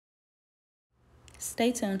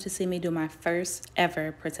Stay tuned to see me do my first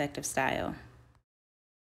ever protective style.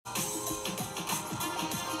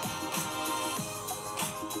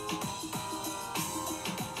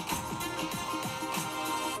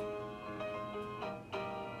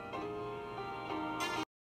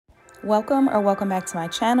 Welcome back to my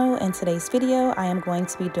channel. In today's video, I am going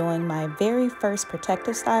to be doing my very first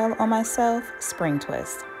protective style on myself, spring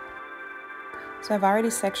twist. So I've already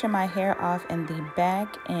sectioned my hair off in the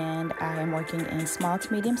back and I am working in small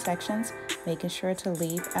to medium sections, making sure to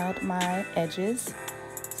leave out my edges.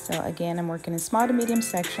 So again, I'm working in small to medium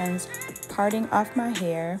sections, parting off my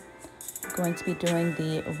hair. I'm going to be doing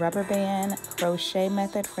the rubber band crochet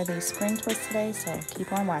method for the spring twist today, so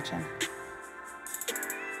keep on watching.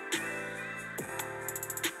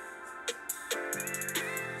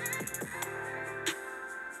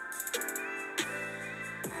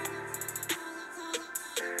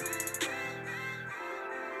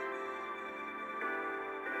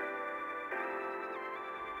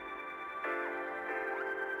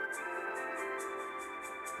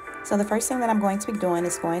 So the first thing that I'm going to be doing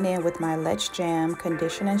is going in with my Let's Jam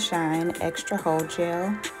Condition and Shine Extra Hold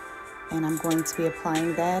Gel. And I'm going to be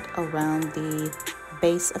applying that around the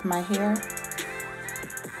base of my hair.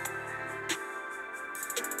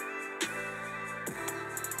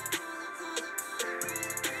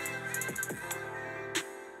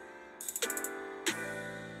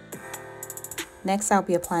 Next, I'll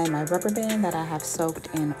be applying my rubber band that I have soaked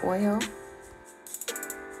in oil.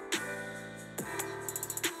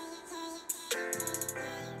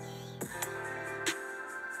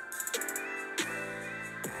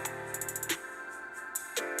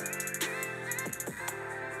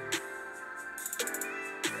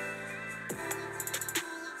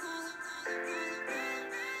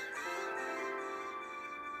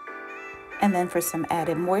 And then for some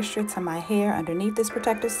added moisture to my hair underneath this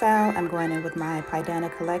protective style, I'm going in with my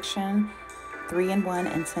Pidana Collection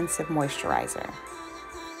 3-in-1 Intensive Moisturizer.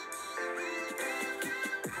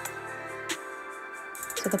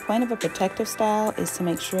 So the point of a protective style is to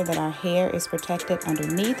make sure that our hair is protected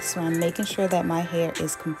underneath, so I'm making sure that my hair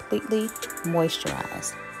is completely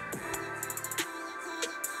moisturized.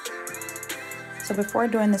 So before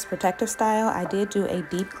doing this protective style, I did do a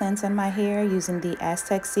deep cleanse on my hair using the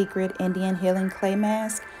Aztec Secret Indian Healing Clay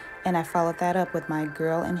Mask, and I followed that up with my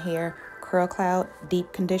Girl in Hair Curl Cloud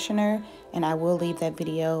Deep Conditioner, and I will leave that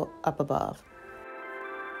video up above.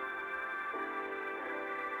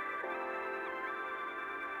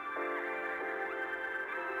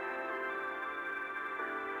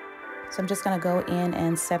 So I'm just going to go in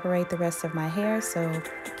and separate the rest of my hair, so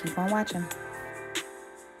keep on watching.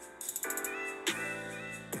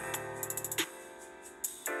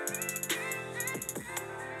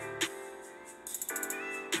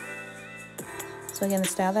 So again, the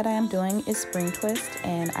style that I am doing is spring twist,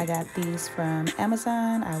 and I got these from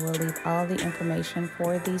Amazon. I will leave all the information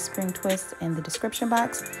for these spring twists in the description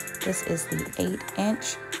box. This is the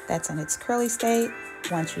 8-inch that's in its curly state.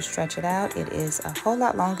 Once you stretch it out, it is a whole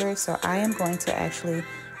lot longer. So I am going to actually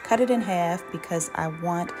cut it in half because I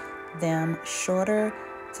want them shorter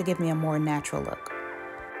to give me a more natural look.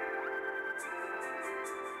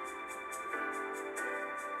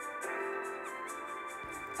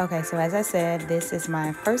 Okay, so as I said, this is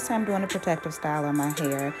my first time doing a protective style on my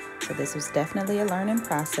hair, so this was definitely a learning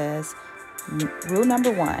process. Rule number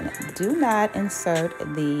 1, do not insert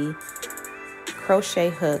the crochet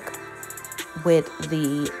hook with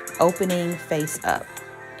the opening face up.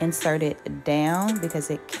 Insert it down because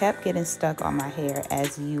it kept getting stuck on my hair,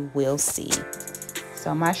 as you will see.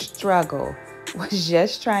 So my struggle was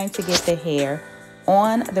just trying to get the hair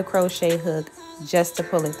on the crochet hook just to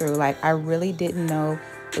pull it through. Like, I really didn't know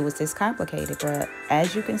it was this complicated, but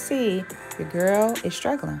as you can see, your girl is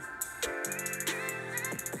struggling.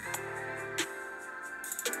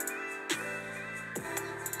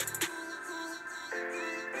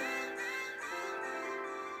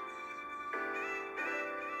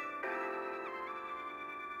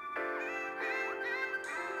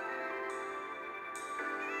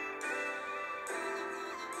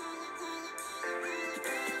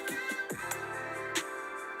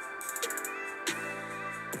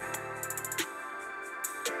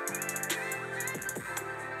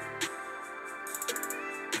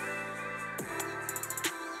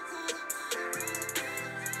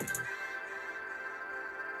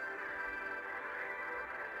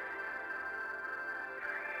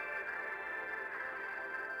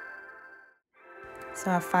 So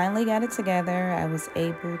I finally got it together. I was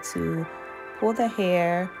able to pull the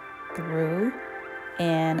hair through,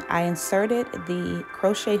 and I inserted the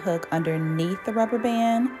crochet hook underneath the rubber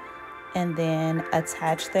band and then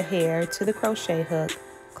attached the hair to the crochet hook,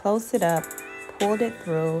 closed it up, pulled it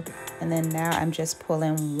through, and then now I'm just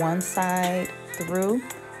pulling one side through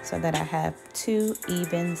so that I have 2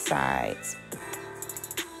 even sides.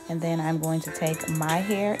 And then I'm going to take my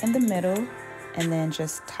hair in the middle and then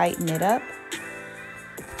just tighten it up.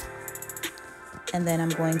 And then I'm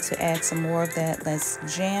going to add some more of that Let's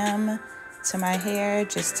Jam to my hair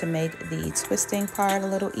just to make the twisting part a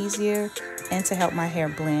little easier and to help my hair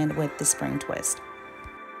blend with the spring twist.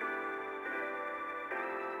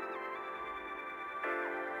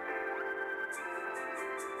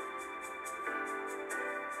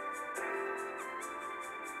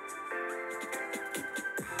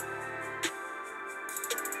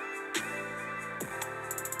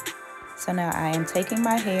 So now I am taking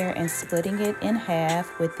my hair and splitting it in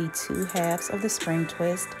half with the 2 halves of the spring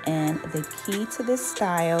twist, and the key to this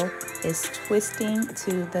style is twisting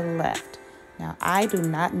to the left. Now I do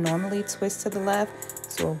not normally twist to the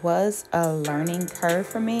left, so it was a learning curve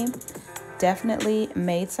for me. Definitely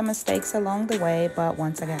made some mistakes along the way, but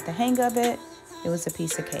once I got the hang of it, it was a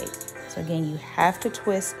piece of cake. So again, you have to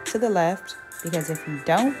twist to the left because if you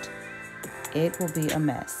don't, it will be a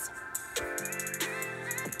mess.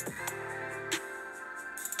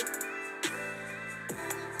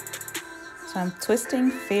 So I'm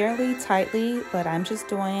twisting fairly tightly, but I'm just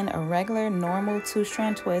doing a regular normal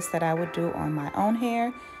 2-strand twist that I would do on my own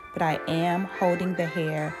hair, but I am holding the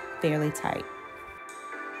hair fairly tight.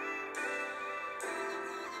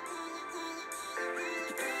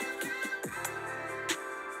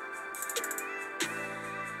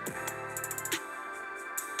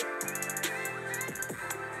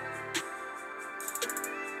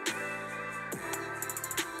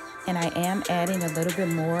 And I am adding a little bit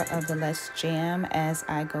more of the Let's Jam as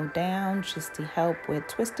I go down, just to help with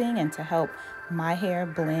twisting and to help my hair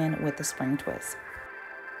blend with the spring twist.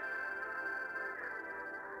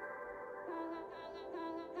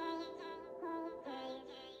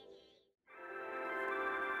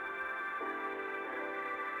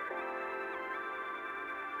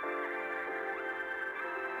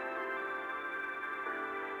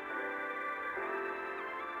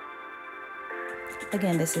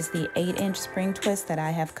 Again, this is the 8-inch spring twist that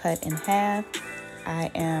I have cut in half. I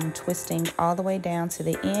am twisting all the way down to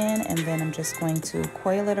the end, and then I'm just going to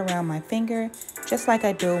coil it around my finger, just like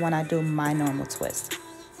I do when I do my normal twist.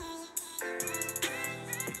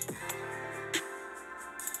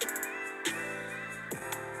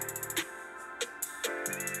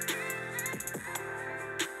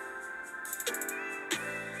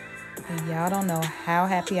 Y'all don't know how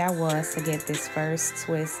happy I was to get this first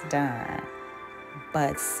twist done.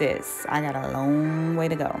 But sis, I got a long way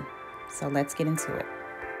to go. So let's get into it.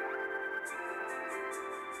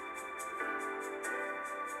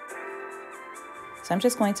 So I'm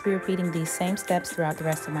just going to be repeating these same steps throughout the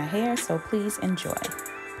rest of my hair, so please enjoy.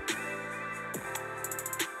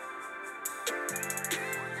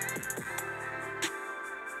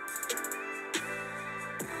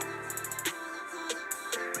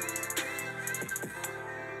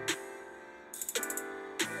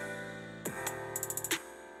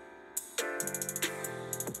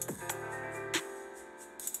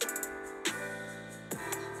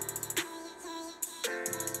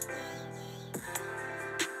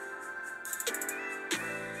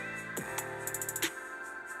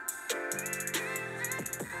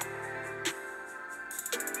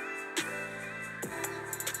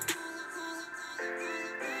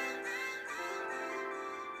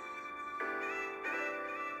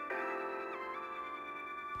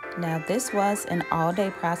 Now this was an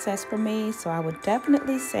all-day process for me, so I would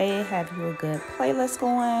definitely say have you a good playlist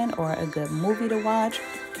going or a good movie to watch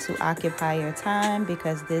to occupy your time,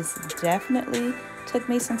 because this definitely took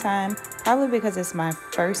me some time, probably because it's my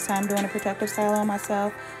first time doing a protective style on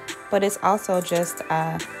myself, but it's also just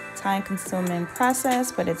a time-consuming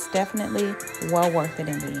process, but it's definitely well worth it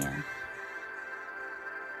in the end.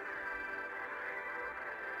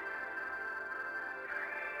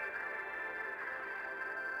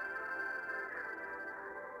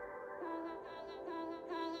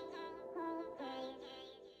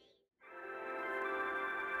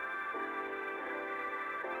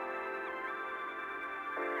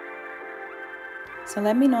 So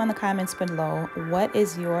let me know in the comments below, what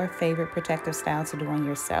is your favorite protective style to do on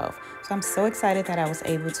yourself? So I'm so excited that I was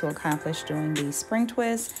able to accomplish doing the spring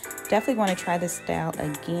twist. Definitely want to try this style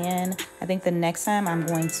again. I think the next time I'm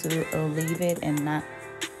going to leave it and not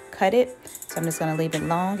cut it. So I'm just going to leave it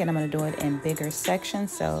long, and I'm going to do it in bigger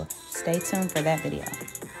sections. So stay tuned for that video.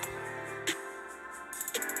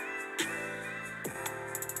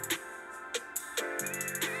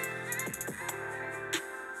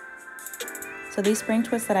 So these spring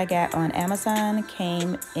twists that I got on Amazon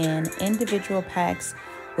came in individual packs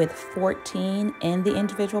with 14 in the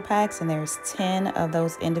individual packs, and there's 10 of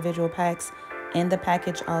those individual packs in the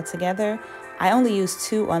package altogether. I only used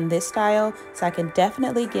 2 on this style, so I can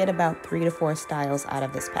definitely get about 3 to 4 styles out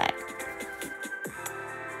of this pack.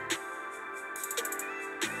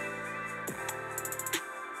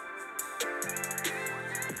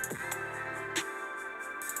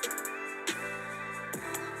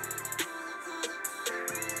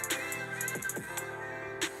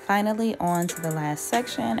 Finally, on to the last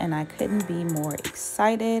section, and I couldn't be more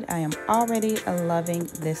excited. I am already loving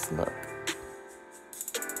this look.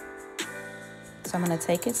 So I'm going to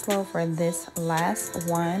take it slow for this last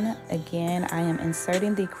one. Again, I am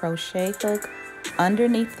inserting the crochet hook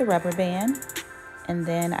underneath the rubber band, and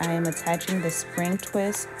then I am attaching the spring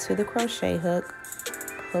twist to the crochet hook,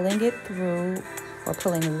 pulling it through, or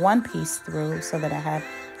pulling one piece through so that I have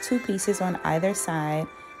 2 pieces on either side,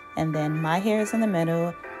 and then my hair is in the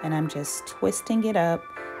middle, and I'm just twisting it up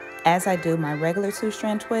as I do my regular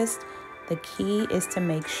 2-strand twist. The key is to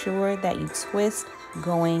make sure that you twist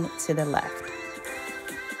going to the left.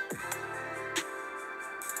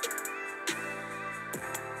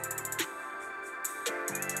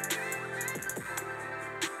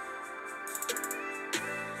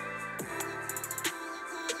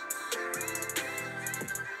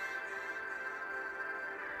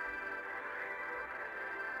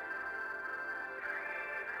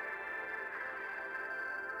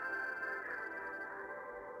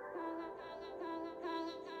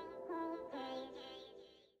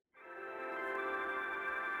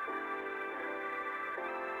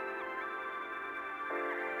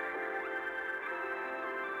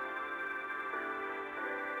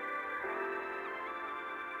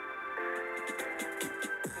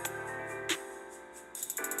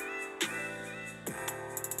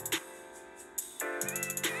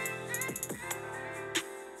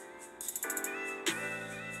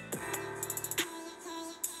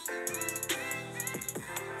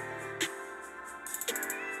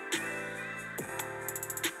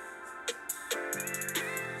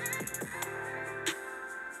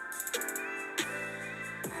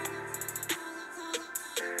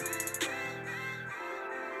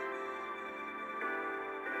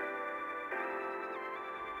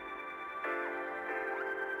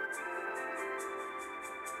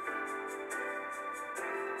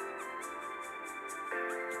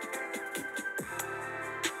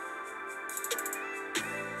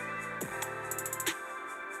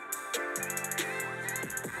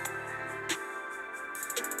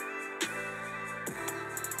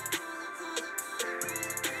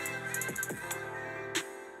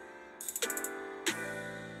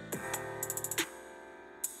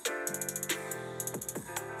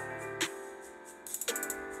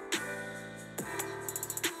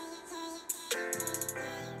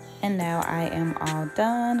 And now I am all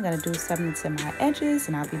done. I'm gonna do something to my edges,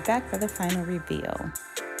 and I'll be back for the final reveal.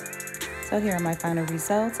 So here are my final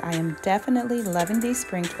results. I am definitely loving these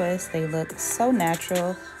spring twists. They look so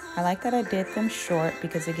natural. I like that I did them short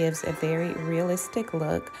because it gives a very realistic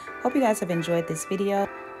look. Hope you guys have enjoyed this video.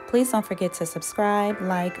 Please don't forget to subscribe,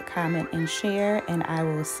 like, comment, and share, and I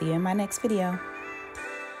will see you in my next video.